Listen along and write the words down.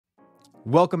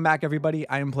Welcome back, everybody.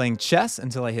 I am playing chess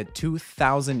until I hit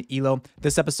 2,000 ELO.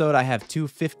 This episode, I have two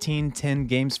 15-10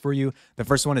 games for you. The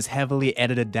first one is heavily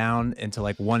edited down into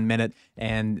like 1 minute,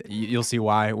 and you'll see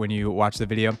why when you watch the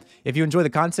video. If you enjoy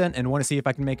the content and want to see if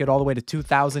I can make it all the way to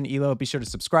 2,000 ELO, be sure to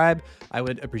subscribe. I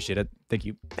would appreciate it. Thank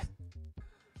you.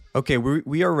 Okay,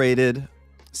 we are rated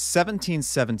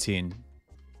 17-17,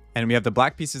 and we have the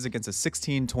black pieces against a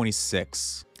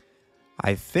 16-26.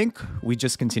 I think we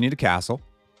just continue to castle.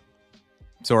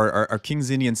 So our King's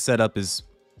Indian setup is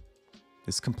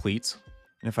complete.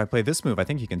 And if I play this move, I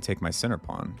think he can take my center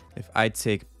pawn. If I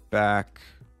take back,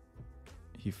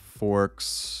 he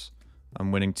forks.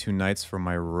 I'm winning 2 knights for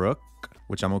my rook,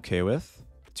 which I'm okay with.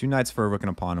 2 knights for a rook and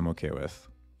a pawn I'm okay with.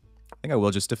 I think I will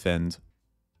just defend.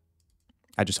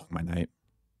 I just hung my knight.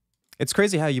 It's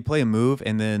crazy how you play a move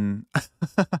and then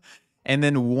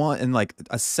like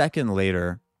a second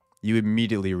later, you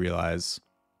immediately realize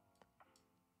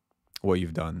what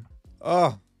you've done.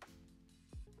 Oh,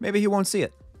 maybe he won't see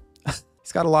it.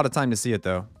 He's got a lot of time to see it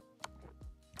though.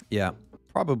 Yeah,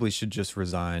 probably should just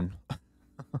resign.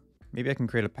 Maybe I can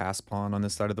create a pass pawn on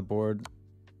this side of the board.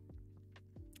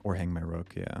 Or hang my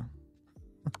rook, yeah.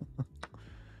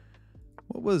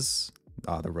 What was...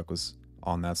 Ah, the rook was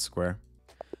on that square.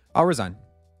 I'll resign.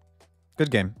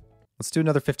 Good game. Let's do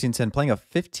another 15-10. Playing a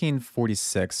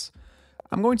 15-46.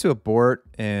 I'm going to abort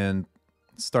and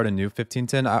start a new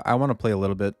 15-10. I want to play a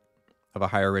little bit of a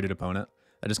higher rated opponent.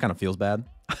 That just kind of feels bad.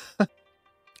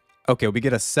 Okay, we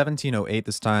get a 17-08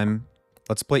 this time.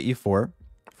 Let's play e4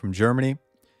 from Germany.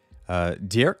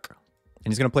 Dirk.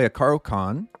 And he's going to play a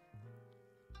Caro-Kann.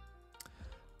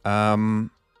 I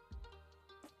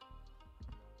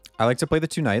like to play the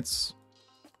 2 knights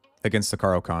against the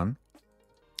Caro-Kann.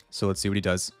 So let's see what he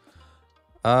does.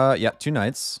 Yeah, 2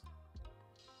 knights.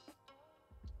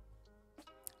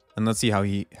 And let's see how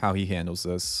he handles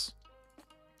this.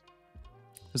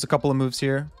 There's a couple of moves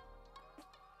here.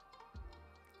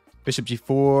 Bishop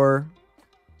g4.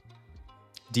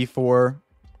 d4.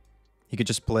 He could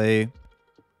just play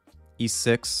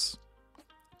e6.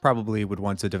 Probably would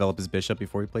want to develop his bishop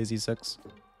before he plays e6.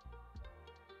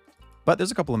 But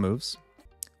there's a couple of moves.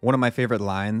 One of my favorite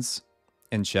lines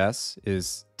in chess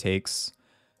is takes,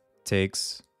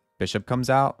 bishop comes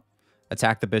out.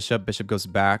 Attack the bishop, bishop goes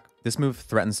back. This move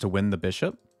threatens to win the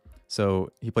bishop.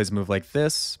 So he plays a move like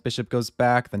this. Bishop goes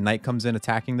back. The knight comes in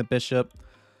attacking the bishop.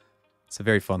 It's a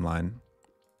very fun line.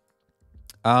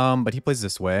 But he plays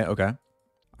this way. Okay.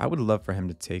 I would love for him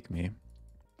to take me.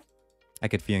 I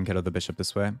could fianchetto the bishop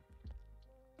this way. I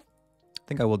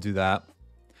think I will do that.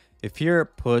 If here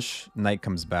push, knight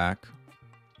comes back.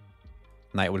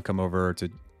 Knight would come over to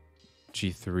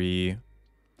g3.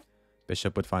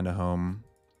 Bishop would find a home.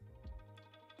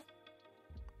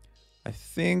 I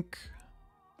think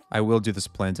I will do this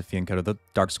plan to fianchetto the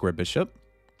dark square bishop.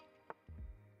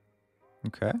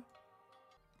 Okay.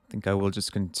 I think I will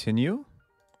just continue.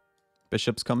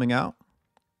 Bishop's coming out.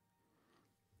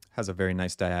 Has a very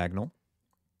nice diagonal.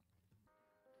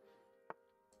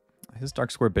 His dark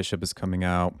square bishop is coming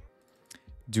out.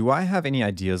 Do I have any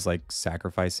ideas like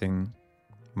sacrificing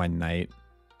my knight?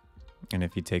 And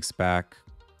if he takes back,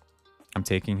 I'm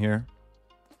taking here.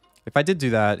 If I did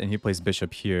do that and he plays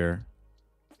bishop here,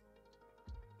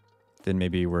 then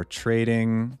maybe we're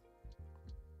trading.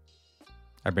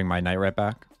 I bring my knight right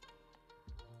back.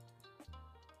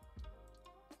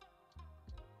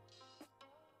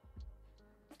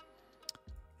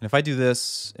 And if I do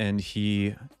this and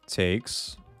he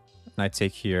takes, and I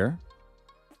take here,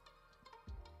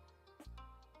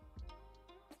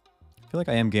 I feel like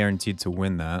I am guaranteed to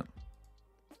win that.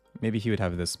 Maybe he would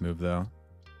have this move though.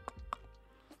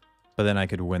 But then I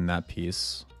could win that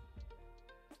piece.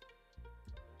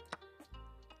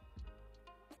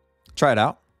 Try it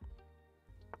out.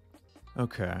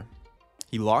 Okay.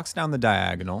 He locks down the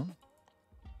diagonal.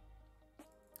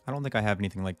 I don't think I have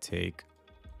anything like take.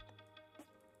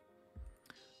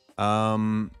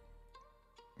 So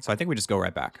I think we just go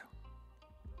right back.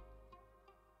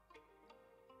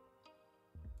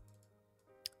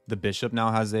 The bishop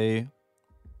now has a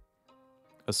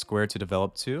square to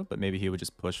develop to, but maybe he would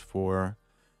just push for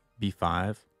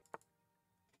b5.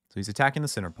 So he's attacking the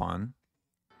center pawn.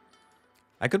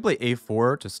 I could play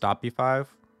a4 to stop b5.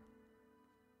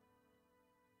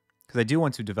 Because I do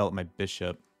want to develop my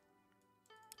bishop.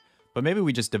 But maybe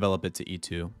we just develop it to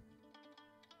e2.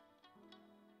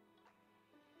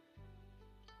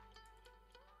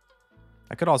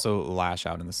 I could also lash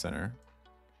out in the center.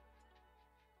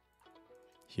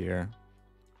 Here.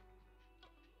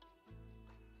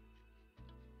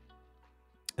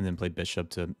 And then play bishop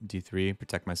to d3,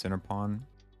 protect my center pawn.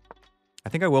 I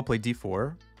think I will play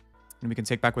d4. And we can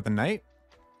take back with the knight.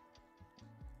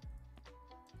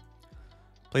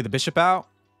 Play the bishop out.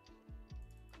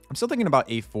 I'm still thinking about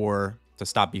a4 to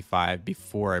stop b5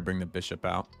 before I bring the bishop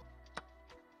out.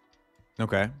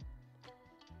 Okay.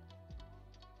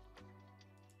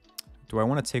 Do I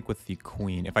want to take with the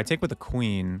queen? If I take with the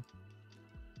queen,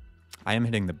 I am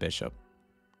hitting the bishop.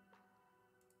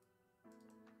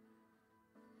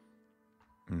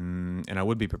 And I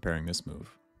would be preparing this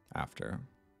move after.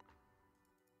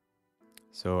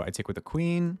 So I take with the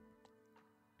queen.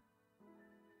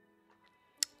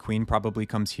 Queen probably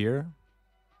comes here.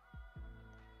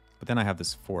 But then I have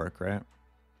this fork, right?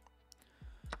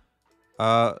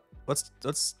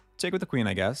 Let's take with the queen,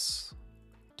 I guess.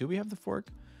 Do we have the fork?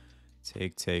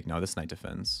 Take. No, this knight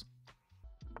defends.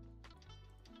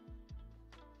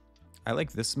 I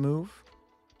like this move.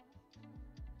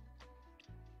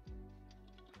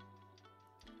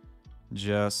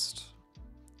 Just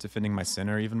defending my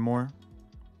center even more.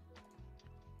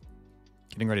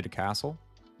 Getting ready to castle.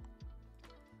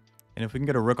 And if we can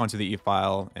get a rook onto the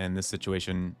e-file and this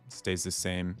situation stays the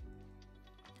same,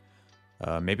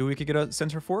 maybe we could get a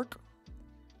center fork?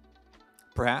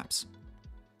 Perhaps.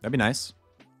 That'd be nice.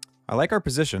 I like our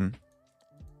position.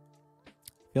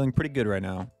 Feeling pretty good right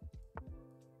now.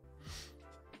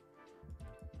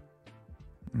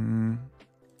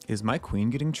 Is my queen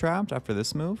getting trapped after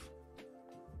this move?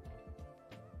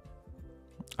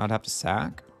 I'd have to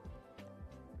sack.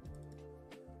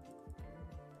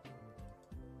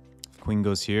 Queen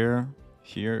goes here,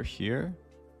 here, here.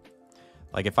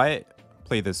 Like if I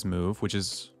play this move, which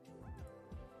is...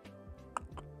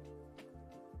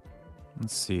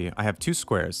 Let's see. I have two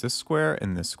squares. This square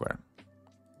and this square.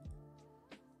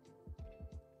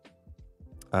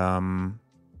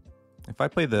 If I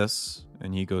play this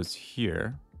and he goes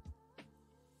here...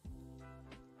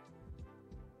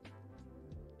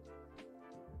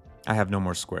 I have no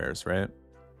more squares, right?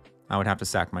 I would have to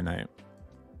sack my knight.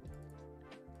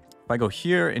 If I go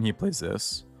here and he plays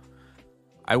this,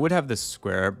 I would have this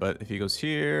square, but if he goes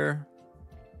here...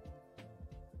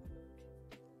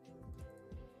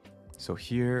 So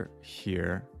here,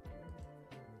 here,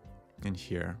 and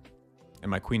here. And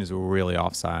my queen is really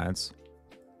offsides.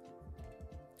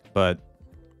 But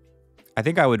I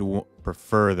think I would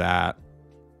prefer that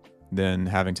than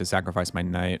having to sacrifice my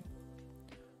knight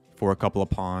for a couple of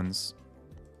pawns.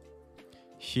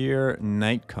 Here,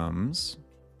 knight comes.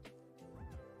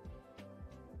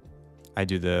 I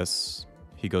do this.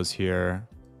 He goes here.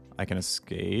 I can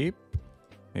escape.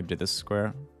 Maybe to this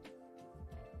square.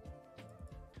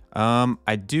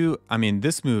 I mean,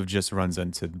 this move just runs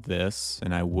into this,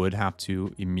 and I would have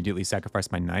to immediately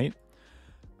sacrifice my knight.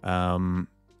 So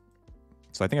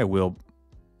I think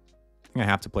I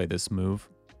have to play this move.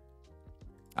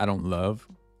 I don't love.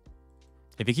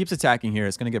 If he keeps attacking here,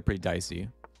 it's going to get pretty dicey.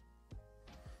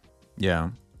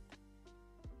 Yeah.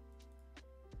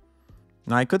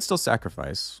 Now, I could still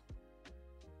sacrifice.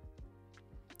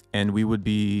 And we would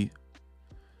be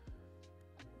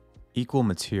equal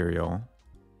material.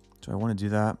 Do I want to do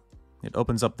that? It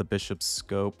opens up the bishop's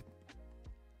scope.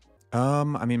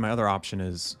 I mean, my other option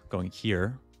is going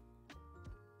here.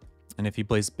 And if he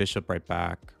plays bishop right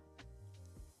back,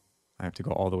 I have to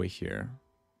go all the way here.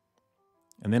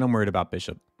 And then I'm worried about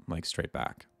bishop, like, straight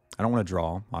back. I don't want to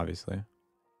draw, obviously.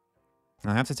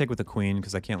 I have to take with the queen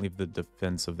because I can't leave the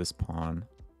defense of this pawn.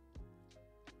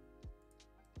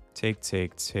 Take.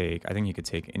 I think he could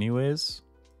take anyways.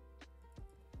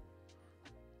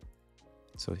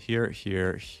 So here,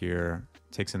 here, here.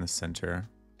 Takes in the center.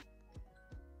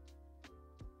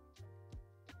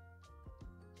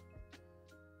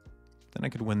 Then I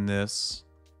could win this.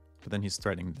 But then he's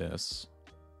threatening this.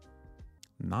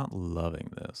 Not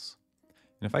loving this.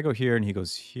 And if I go here and he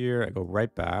goes here, I go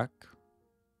right back.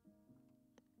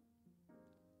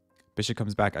 Bishop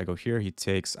comes back, I go here, he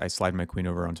takes, I slide my queen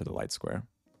over onto the light square.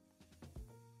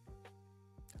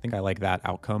 I think I like that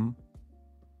outcome.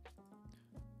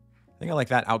 I think I like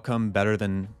that outcome better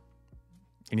than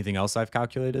anything else I've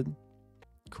calculated.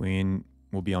 Queen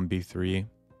will be on b3.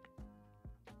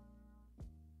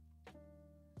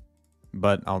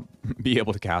 But I'll be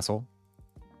able to castle.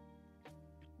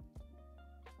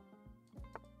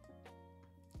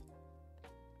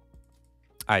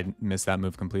 I missed that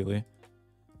move completely.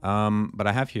 But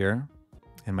I have here,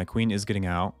 and my queen is getting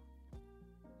out.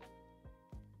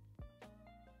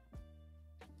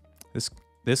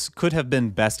 This could have been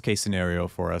best case scenario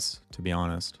for us, to be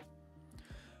honest.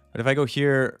 But if I go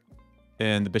here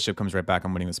and the bishop comes right back,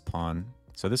 I'm winning this pawn.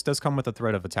 So this does come with a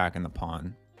threat of attacking the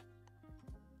pawn.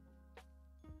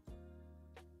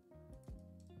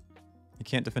 You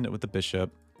can't defend it with the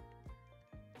bishop.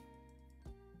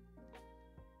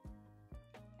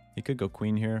 He could go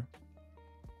queen here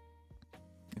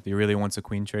if he really wants a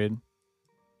queen trade.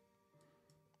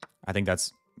 I think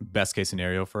that's best case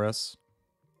scenario for us.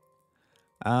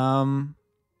 The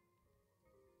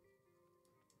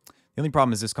only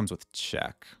problem is this comes with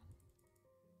check.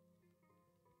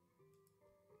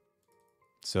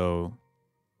 So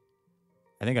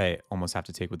I think I almost have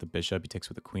to take with the bishop. He takes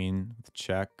with the queen with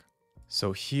check.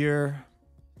 So here,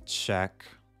 check.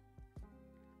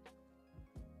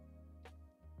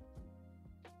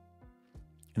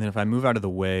 And then if I move out of the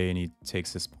way and he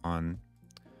takes this pawn.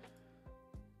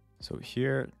 So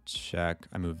here, check.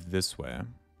 I move this way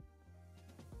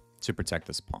to protect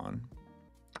this pawn.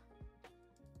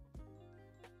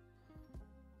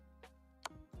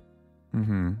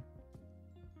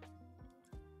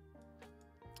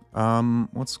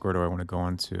 What square do I want to go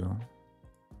on to?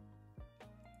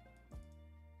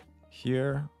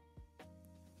 Here.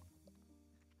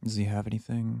 Does he have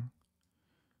anything?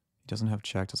 He doesn't have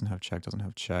check, doesn't have check, doesn't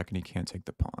have check, and he can't take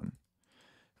the pawn.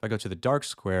 If I go to the dark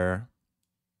square,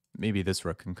 maybe this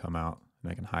rook can come out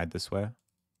and I can hide this way.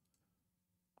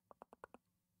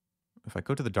 If I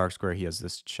go to the dark square, he has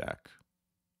this check,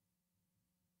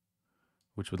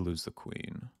 which would lose the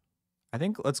queen. I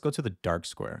think let's go to the dark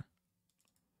square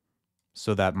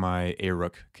so that my a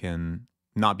rook can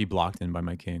not be blocked in by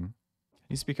my king.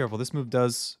 Needs to be careful. This move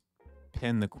does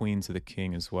pin the queen to the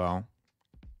king as well.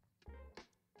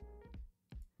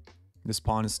 This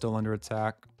pawn is still under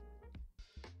attack.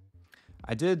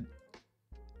 I did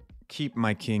keep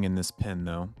my king in this pin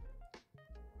though.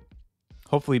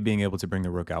 Hopefully being able to bring the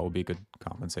rook out will be good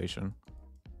compensation.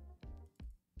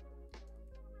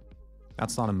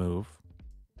 That's not a move.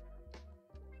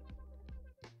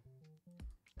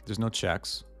 There's no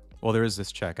checks. Well, there is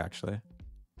this check actually.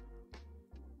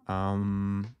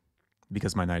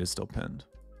 Because my knight is still pinned.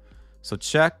 So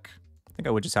check. I think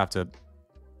I would just have to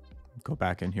go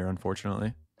back in here,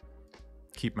 unfortunately.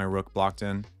 Keep my rook blocked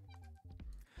in.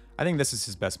 I think this is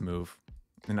his best move.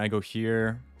 And I go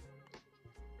here.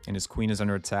 And his queen is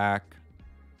under attack.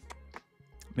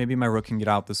 Maybe my rook can get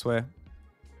out this way.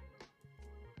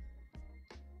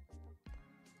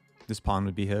 This pawn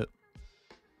would be hit.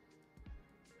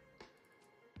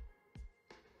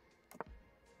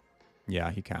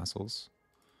 Yeah, he castles.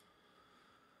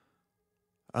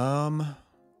 I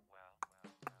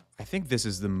think this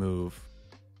is the move.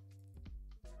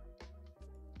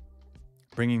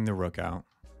 Bringing the rook out.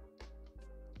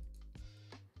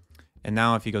 And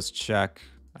now if he goes check,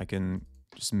 I can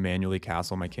just manually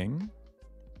castle my king.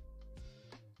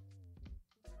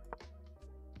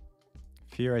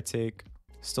 Here I take.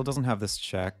 Still doesn't have this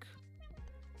check.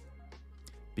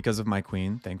 Because of my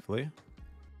queen, thankfully.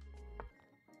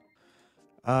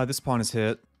 This pawn is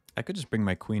hit. I could just bring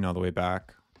my queen all the way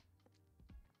back.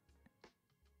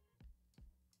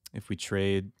 If we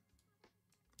trade,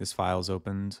 this file is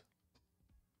opened.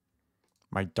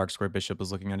 My dark square bishop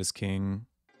is looking at his king.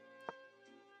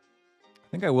 I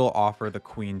think I will offer the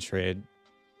queen trade.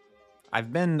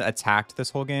 I've been attacked this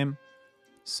whole game,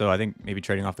 so I think maybe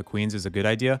trading off the queens is a good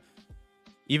idea.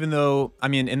 Even though, I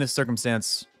mean, in this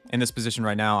circumstance, in this position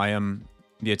right now,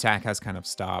 the attack has kind of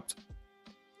stopped.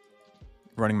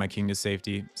 Running my king to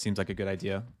safety seems like a good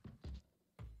idea.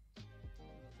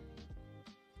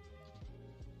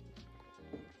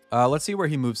 Let's see where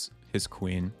he moves his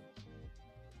queen.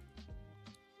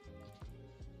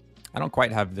 I don't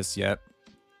quite have this yet.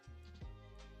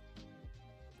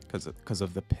 Because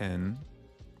of the pin.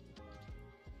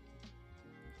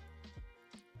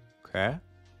 Okay.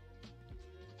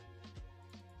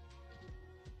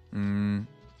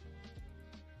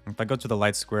 If I go to the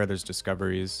light square, there's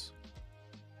discoveries.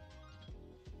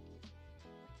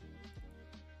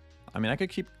 I mean, I could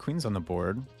keep queens on the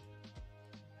board.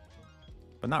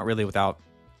 But not really without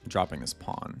dropping this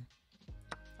pawn.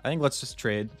 I think let's just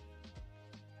trade.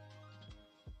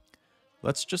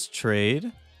 Let's just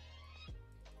trade.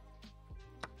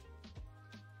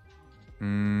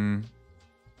 If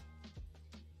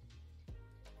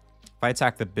I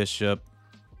attack the bishop.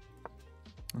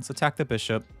 Let's attack the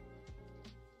bishop.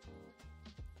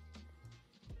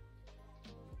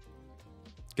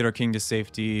 Get our king to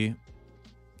safety.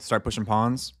 Start pushing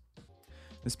pawns.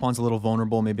 This pawn's a little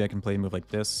vulnerable. Maybe I can play a move like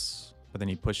this. But then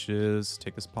he pushes.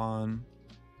 Take this pawn.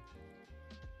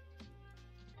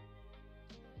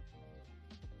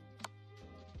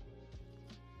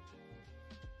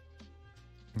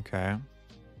 Okay.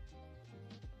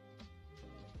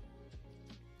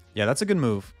 Yeah, that's a good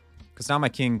move. Because now my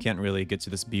king can't really get to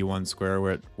this b1 square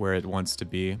where it wants to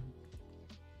be.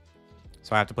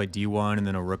 So I have to play d1 and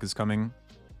then a rook is coming.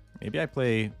 Maybe I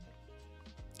play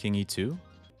king e2.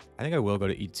 I think I will go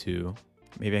to e2.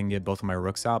 Maybe I can get both of my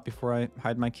rooks out before I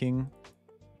hide my king.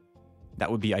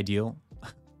 That would be ideal.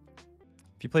 If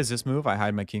he plays this move, I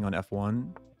hide my king on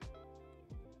f1.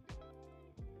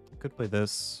 Could play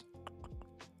this.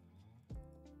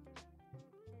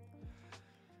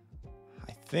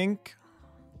 I think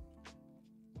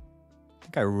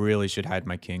I really should hide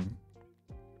my king.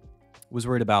 Was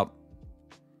worried about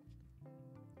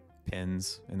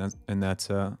pins in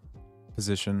that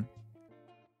position.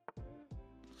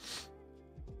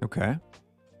 Okay.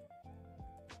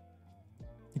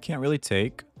 You can't really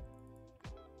take.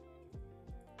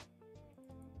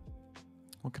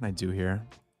 What can I do here?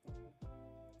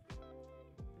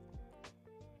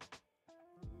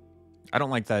 I don't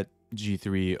like that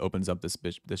g3 opens up this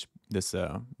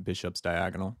bishop's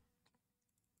diagonal.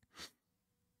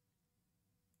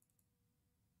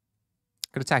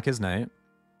 Could attack his knight.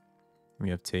 We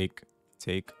have take,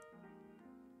 take.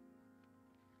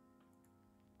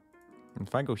 And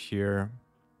if I go here,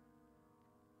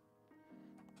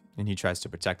 and he tries to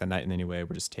protect the knight in any way,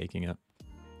 we're just taking it.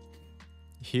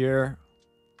 Here.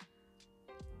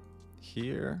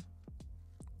 Here.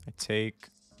 I take.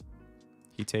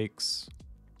 He takes.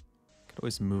 Could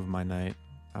always move my knight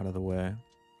out of the way.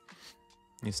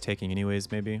 He's taking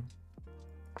anyways, maybe.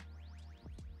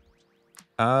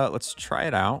 Let's try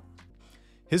it out.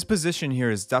 His position here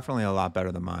is definitely a lot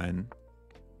better than mine.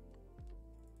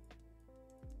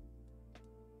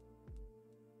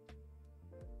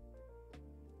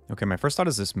 Okay, my first thought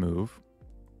is this move.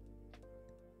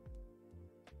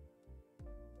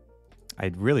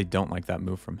 I really don't like that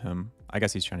move from him. I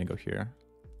guess he's trying to go here.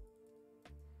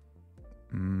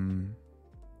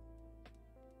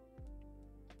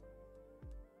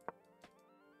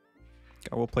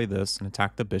 I will play this and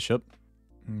attack the bishop.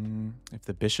 If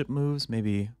the bishop moves,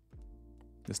 maybe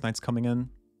this knight's coming in.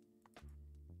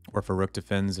 Or if a rook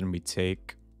defends and we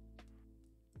take,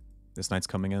 this knight's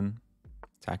coming in,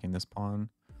 attacking this pawn.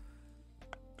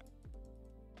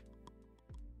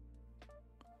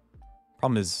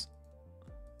 Problem is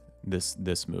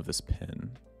this move, this pin.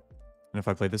 And if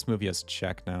I play this move, he has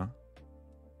check now.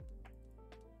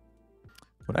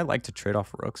 Would I like to trade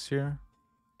off rooks here?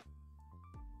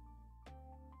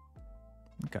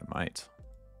 I think I might.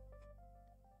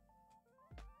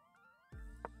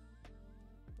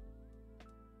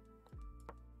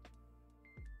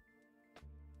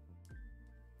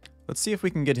 Let's see if we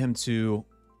can get him to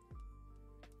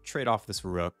trade off this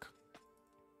rook.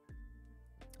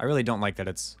 I really don't like that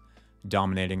it's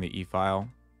dominating the e-file.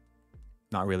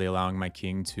 Not really allowing my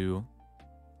king to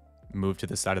move to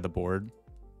the side of the board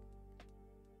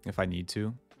if I need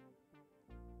to.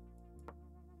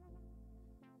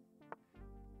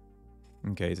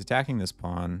 Okay, he's attacking this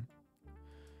pawn.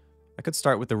 I could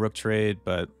start with the rook trade,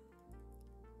 but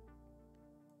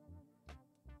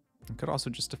I could also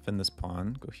just defend this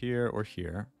pawn. Go here or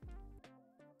here.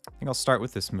 I think I'll start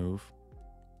with this move.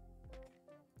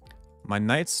 My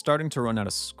knight's starting to run out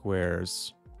of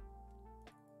squares,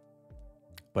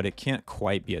 but it can't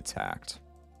quite be attacked.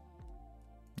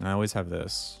 And I always have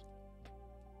this.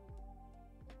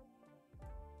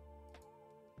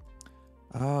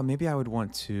 Maybe I would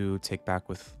want to take back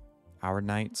with our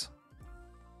knight.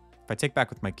 If I take back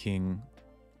with my king...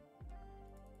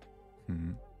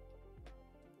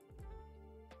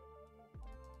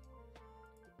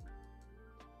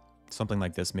 Something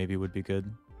like this maybe would be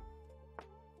good.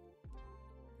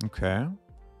 Okay.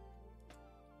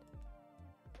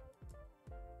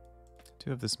 Do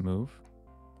have this move.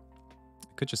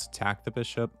 I could just attack the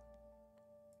bishop.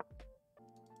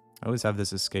 I always have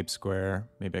this escape square.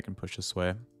 Maybe I can push this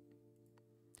way.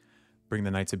 Bring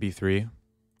the knight to b3.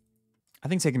 I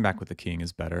think taking back with the king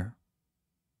is better.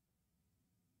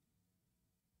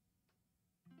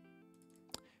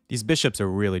 These bishops are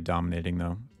really dominating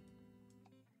though.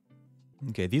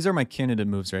 Okay, these are my candidate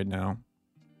moves right now.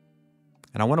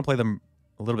 And I want to play them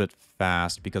a little bit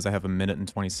fast because I have 1 minute and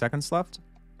 20 seconds left.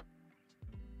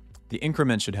 The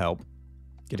increment should help.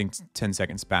 Getting 10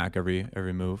 seconds back every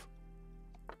move.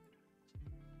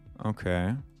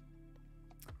 Okay.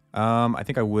 I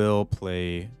think I will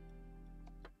play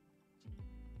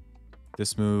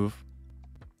this move.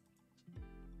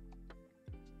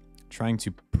 Trying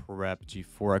to prep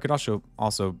g4. I could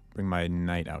also bring my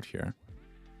knight out here.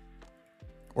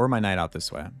 Or my knight out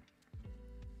this way.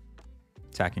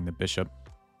 Attacking the bishop.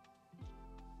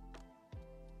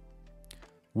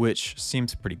 Which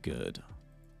seems pretty good.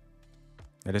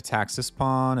 It attacks this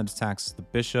pawn. It attacks the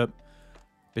bishop.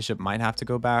 Bishop might have to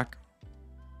go back.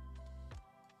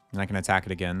 And I can attack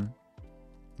it again.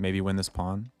 Maybe win this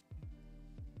pawn.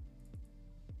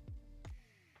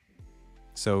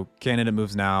 So candidate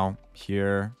moves now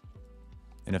here.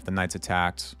 And if the knight's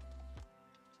attacked...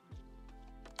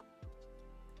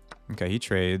 Okay, he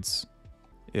trades.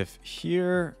 If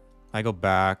here, I go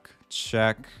back,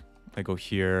 check, I go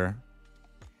here.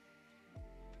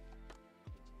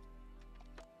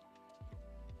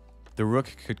 The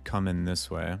rook could come in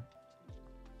this way.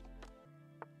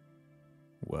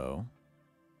 Whoa.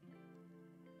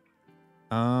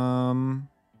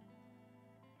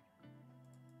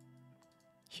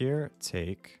 Here,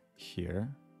 take,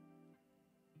 here.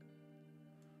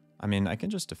 I mean, I can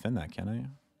just defend that, can I?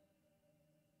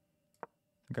 I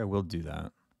think I will do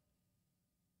that.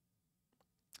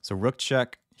 So rook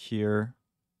check here.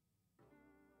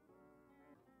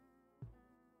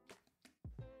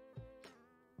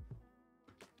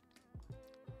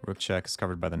 Rook check is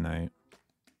covered by the knight.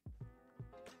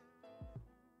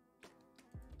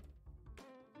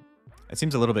 It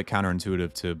seems a little bit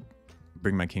counterintuitive to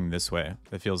bring my king this way.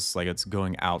 It feels like it's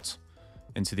going out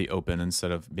into the open instead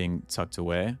of being tucked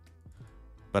away.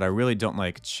 But I really don't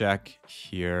like check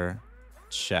here,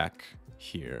 check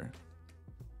here.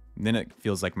 And then it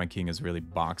feels like my king is really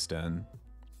boxed in.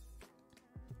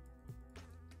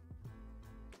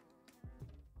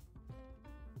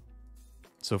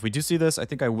 So if we do see this, I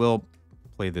think I will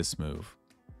play this move.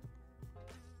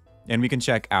 And we can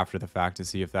check after the fact to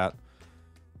see if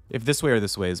this way or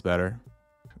this way is better.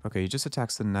 Okay, he just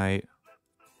attacks the knight.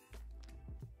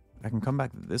 I can come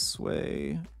back this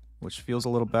way, which feels a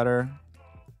little better.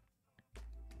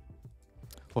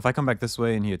 Well, if I come back this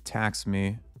way and he attacks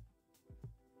me,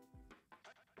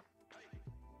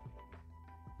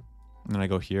 and then I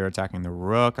go here attacking the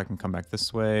rook, I can come back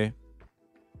this way.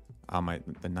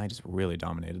 The knight is really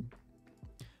dominated.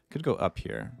 Could go up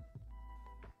here.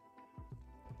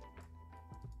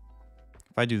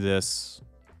 If I do this,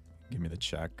 give me the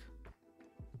check.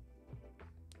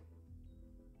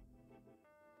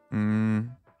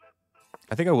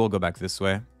 I think I will go back this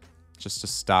way, just to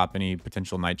stop any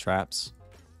potential knight traps.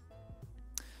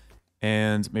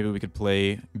 And maybe we could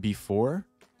play b4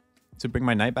 to bring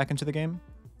my knight back into the game.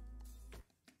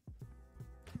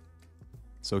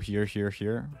 So here, here,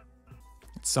 here.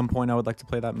 At some point, I would like to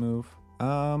play that move.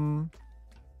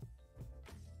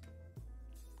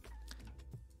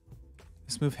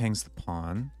 This move hangs the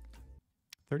pawn.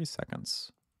 30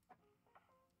 seconds.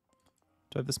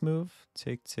 Do I have this move?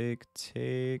 Take, take,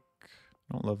 take.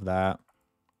 I don't love that.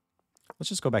 Let's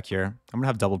just go back here. I'm going to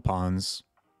have doubled pawns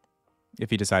if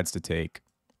he decides to take.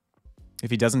 If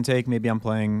he doesn't take, maybe I'm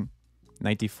playing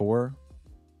knight d4.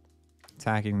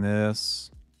 Attacking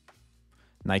this.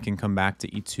 Knight can come back to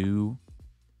e2.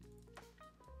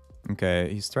 Okay,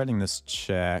 he's threatening this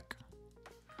check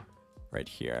right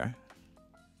here.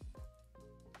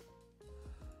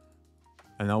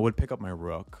 And I would pick up my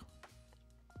rook.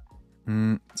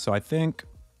 So I think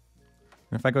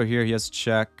if I go here, he has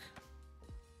check.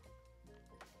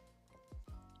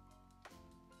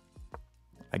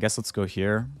 I guess let's go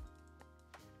here.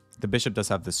 The bishop does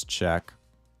have this check.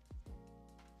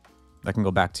 I can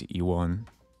go back to e1.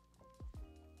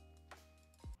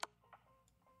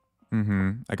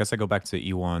 I guess I go back to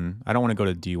e1. I don't want to go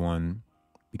to d1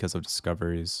 because of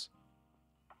discoveries.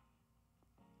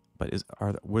 But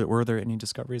were there any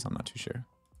discoveries? I'm not too sure.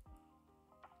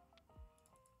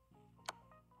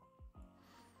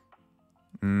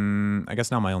 I guess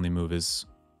now my only move is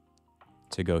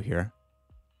to go here.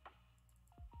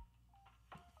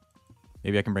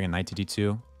 Maybe I can bring a knight to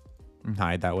d2 and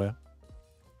hide that way.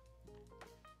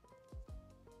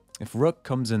 If rook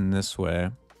comes in this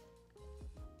way,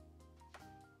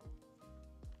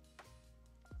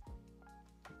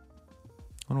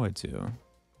 what do I do?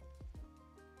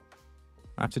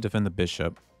 I have to defend the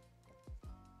bishop.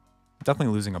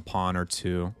 Definitely losing a pawn or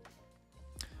two.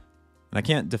 And I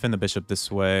can't defend the bishop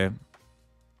this way.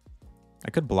 I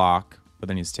could block, but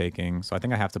then he's taking. So I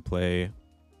think I have to play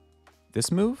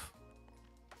this move.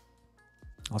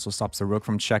 Also stops the rook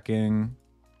from checking.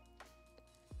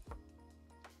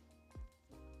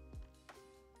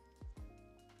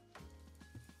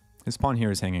 His pawn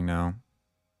here is hanging now.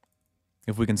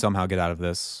 If we can somehow get out of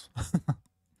this.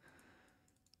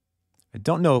 I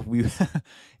don't know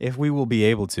if we will be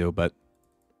able to, but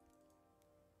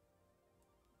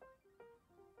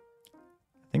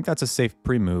I think that's a safe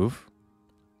pre-move.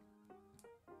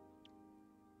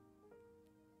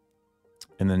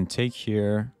 And then take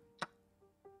here.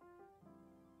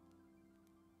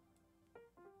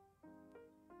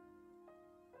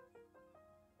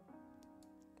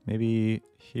 Maybe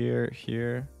here,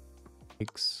 here.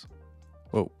 Takes.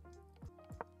 Whoa.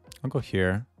 I'll go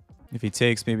here. If he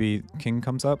takes, maybe king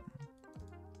comes up.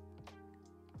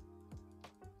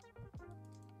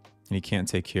 And he can't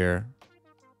take here.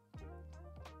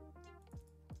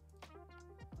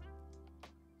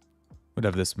 Would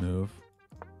have this move.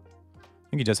 I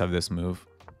think he does have this move.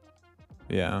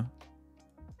 Yeah.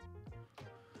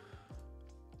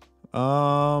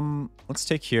 Let's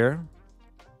take here.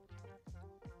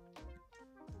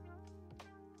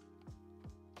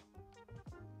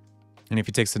 And if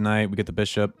he takes the knight, we get the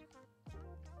bishop.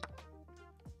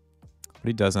 But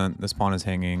he doesn't. This pawn is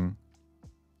hanging.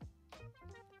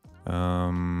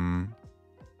 I'm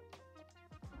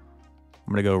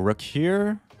gonna go rook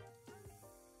here.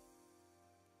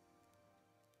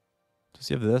 Does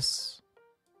he have this?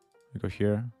 We go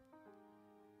here.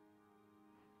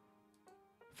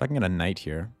 If I can get a knight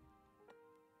here,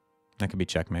 that could be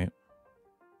checkmate.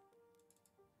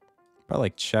 Probably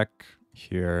like check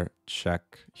here,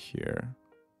 check here.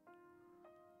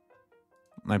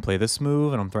 I play this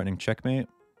move and I'm threatening checkmate.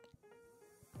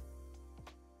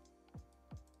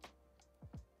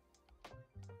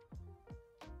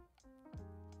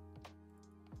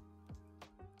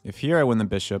 If here I win the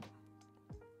bishop.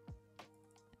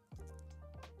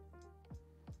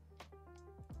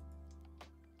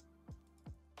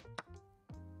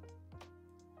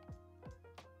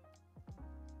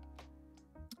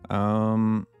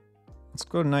 Let's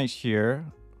go knight here.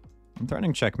 I'm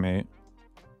threatening checkmate.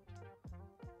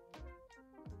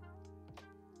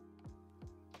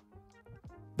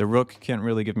 The rook can't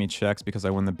really give me checks because I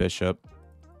win the bishop.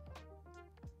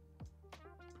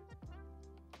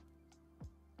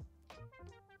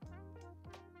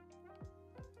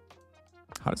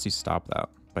 How does he stop that?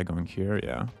 By going here?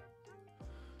 Yeah.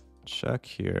 Check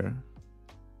here.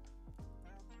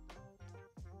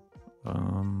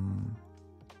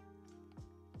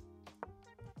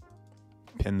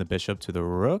 Pin the bishop to the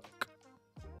rook.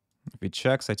 If he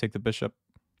checks, I take the bishop.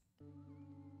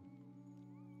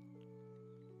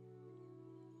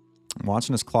 I'm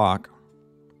watching his clock.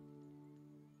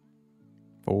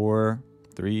 4,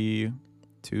 3,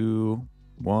 2,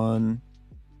 1,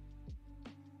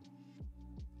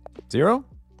 0.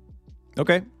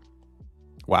 Okay.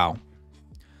 Wow.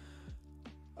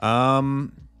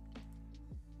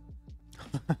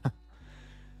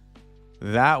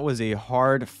 That was a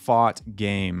hard-fought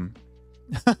game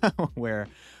where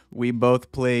we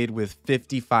both played with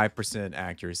 55%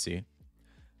 accuracy.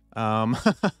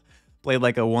 Played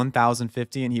like a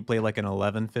 1050 and he played like an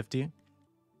 1150.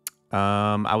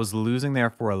 I was losing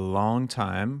there for a long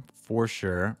time, for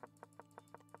sure.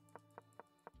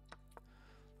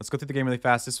 Let's go through the game really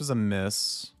fast. This was a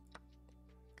miss.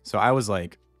 So I was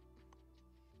like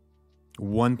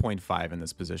 1.5 in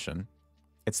this position.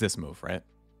 It's this move, right?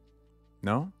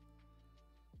 No?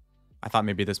 I thought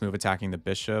maybe this move attacking the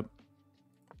bishop.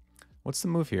 What's the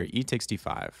move here? E takes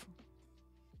d5.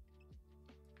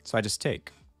 So I just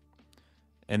take.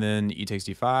 And then E takes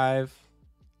d5.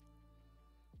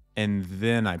 And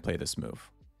then I play this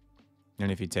move.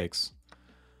 And if he takes,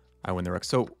 I win the rook.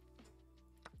 So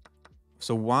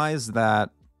why is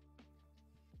that?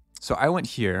 So I went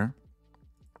here.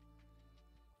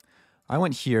 I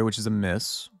went here, which is a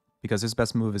miss. Because his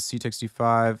best move is C takes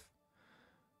d5.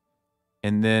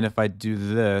 And then if I do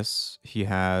this, he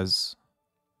has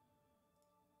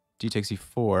D takes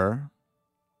e4.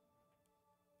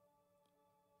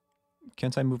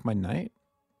 Can't I move my knight?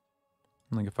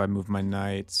 Like if I move my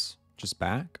knights just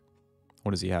back, what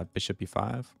does he have? Bishop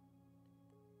e5.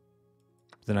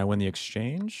 Then I win the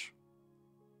exchange.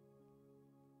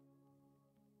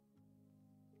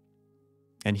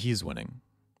 And he's winning.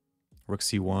 Rook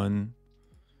c1,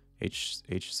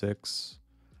 h6.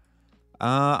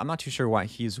 I'm not too sure why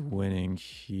he's winning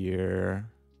here.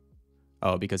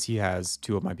 Oh, because he has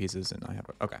 2 of my pieces and I have...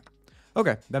 Okay.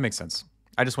 Okay, that makes sense.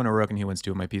 I just win a rook and he wins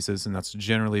 2 of my pieces, and that's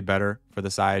generally better for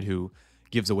the side who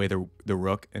gives away the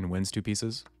rook and wins 2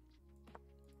 pieces.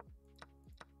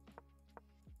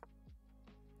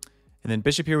 And then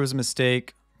bishop here was a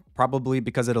mistake, probably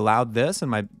because it allowed this and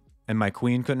my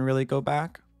queen couldn't really go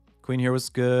back. Queen here was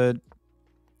good.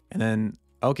 And then,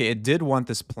 okay, it did want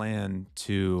this plan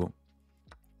to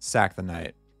sack the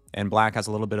knight. And black has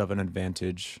a little bit of an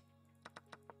advantage.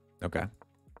 Okay.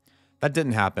 That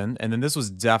didn't happen. And then this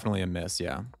was definitely a miss,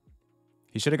 yeah.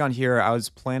 He should have gone here. I was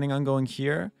planning on going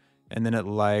here. And then it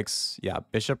likes, yeah,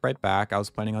 bishop right back. I was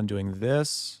planning on doing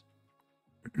this.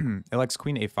 It likes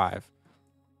queen a5.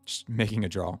 Just making a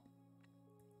draw.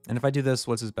 And if I do this,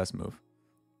 what's his best move?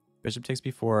 Bishop takes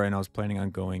b4, and I was planning on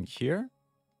going here.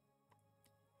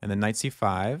 And then knight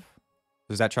c5.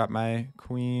 Does that trap my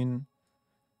queen?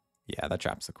 Yeah, that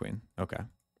traps the queen. Okay.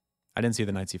 I didn't see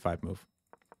the knight c5 move.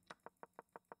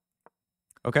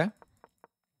 Okay.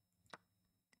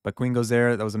 But queen goes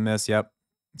there. That was a miss. Yep.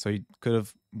 So he could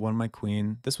have won my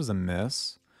queen. This was a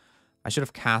miss. I should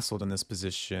have castled in this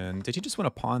position. Did he just win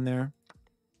a pawn there?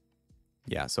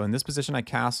 Yeah, so in this position I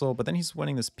castle, but then he's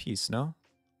winning this piece, no?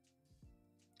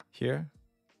 Here.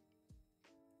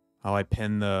 Oh, I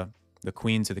pin the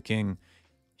queen to the king.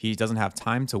 He doesn't have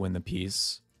time to win the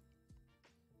piece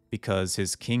because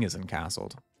his king isn't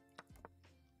castled.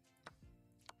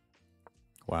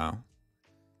 Wow.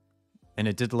 And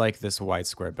it did like this white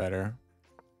square better.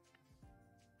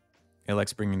 It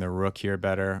likes bringing the rook here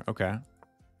better. Okay.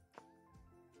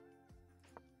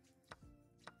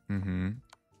 Mm-hmm.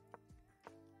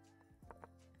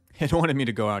 It wanted me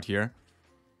to go out here.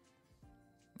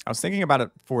 I was thinking about it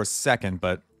for a second,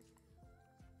 but...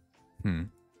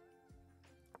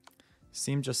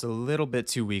 Seemed just a little bit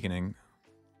too weakening.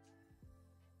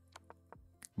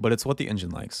 But it's what the engine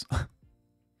likes.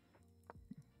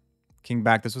 King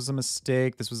back. This was a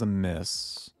mistake. This was a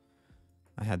miss.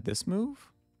 I had this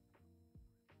move.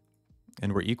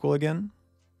 And we're equal again.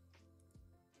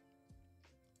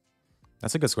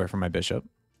 That's a good square for my bishop.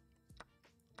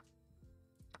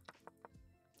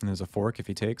 And there's a fork if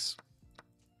he takes.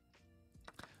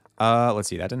 Let's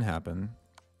see. That didn't happen.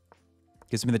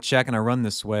 Gives me the check and I run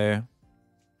this way.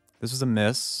 This was a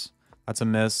miss. That's a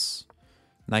miss.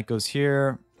 Knight goes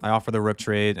here. I offer the rook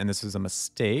trade, and this is a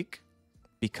mistake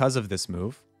because of this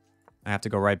move. I have to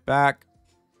go right back,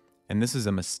 and this is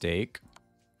a mistake.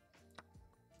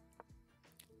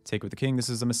 Take with the king. This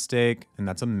is a mistake, and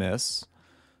that's a miss.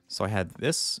 So I had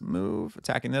this move,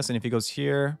 attacking this, and if he goes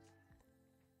here,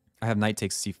 I have knight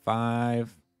takes c5.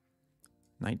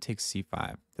 Knight takes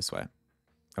c5 this way.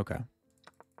 Okay.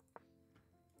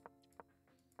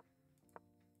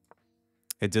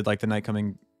 It did like the knight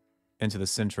coming into the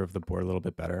center of the board a little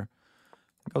bit better.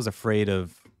 I think I was afraid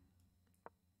of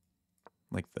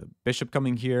like the bishop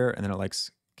coming here, and then it likes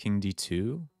king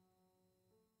d2.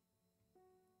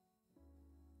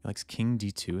 It likes king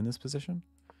d2 in this position.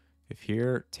 If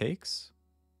here takes,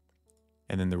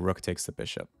 and then the rook takes the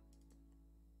bishop.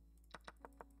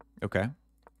 Okay.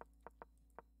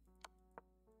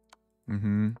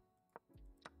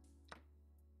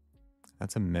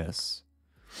 That's a miss.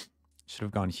 Should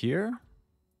have gone here.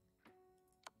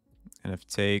 And if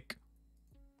take,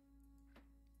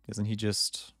 isn't he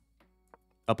just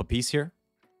up a piece here?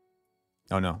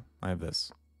 Oh no, I have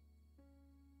this.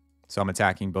 So I'm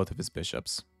attacking both of his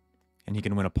bishops. And he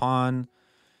can win a pawn.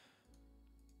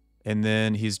 And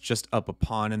then he's just up a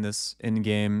pawn in this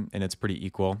endgame, and it's pretty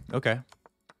equal. Okay.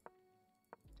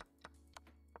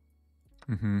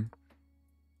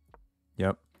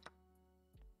 Yep.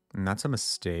 And that's a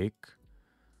mistake.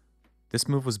 This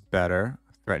move was better,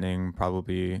 threatening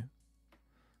probably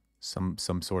some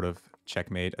sort of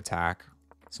checkmate attack,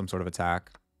 some sort of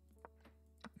attack.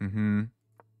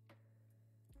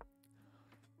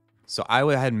 So I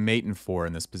had mate and 4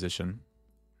 in this position.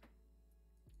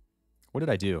 What did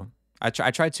I do? I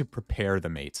tried to prepare the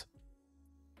mate.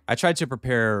 I tried to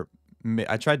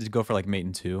go for like mate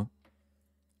and 2,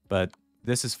 but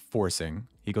this is forcing.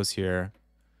 He goes here,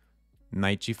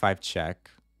 knight g5 check.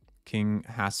 King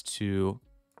has to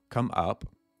come up.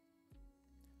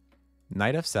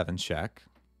 Knight f7 check.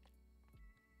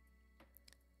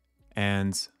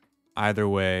 And either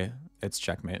way, it's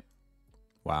checkmate.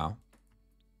 Wow.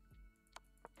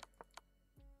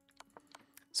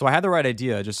 So I had the right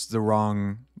idea, just the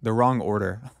wrong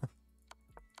order.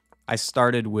 I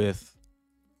started with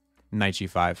knight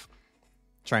g5,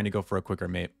 trying to go for a quicker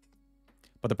mate.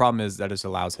 But the problem is that just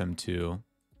allows him to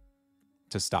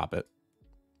stop it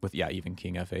with, yeah, even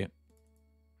king f8.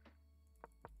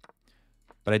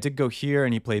 But I did go here,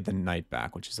 and he played the knight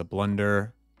back, which is a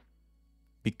blunder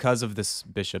because of this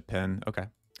bishop pin. Okay.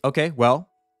 Okay, well,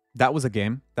 that was a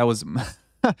game. That was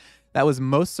that was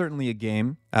most certainly a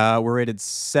game. We're rated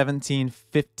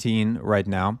 17-15 right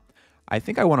now. I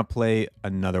think I want to play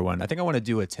another one. I think I want to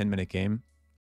do a 10-minute game.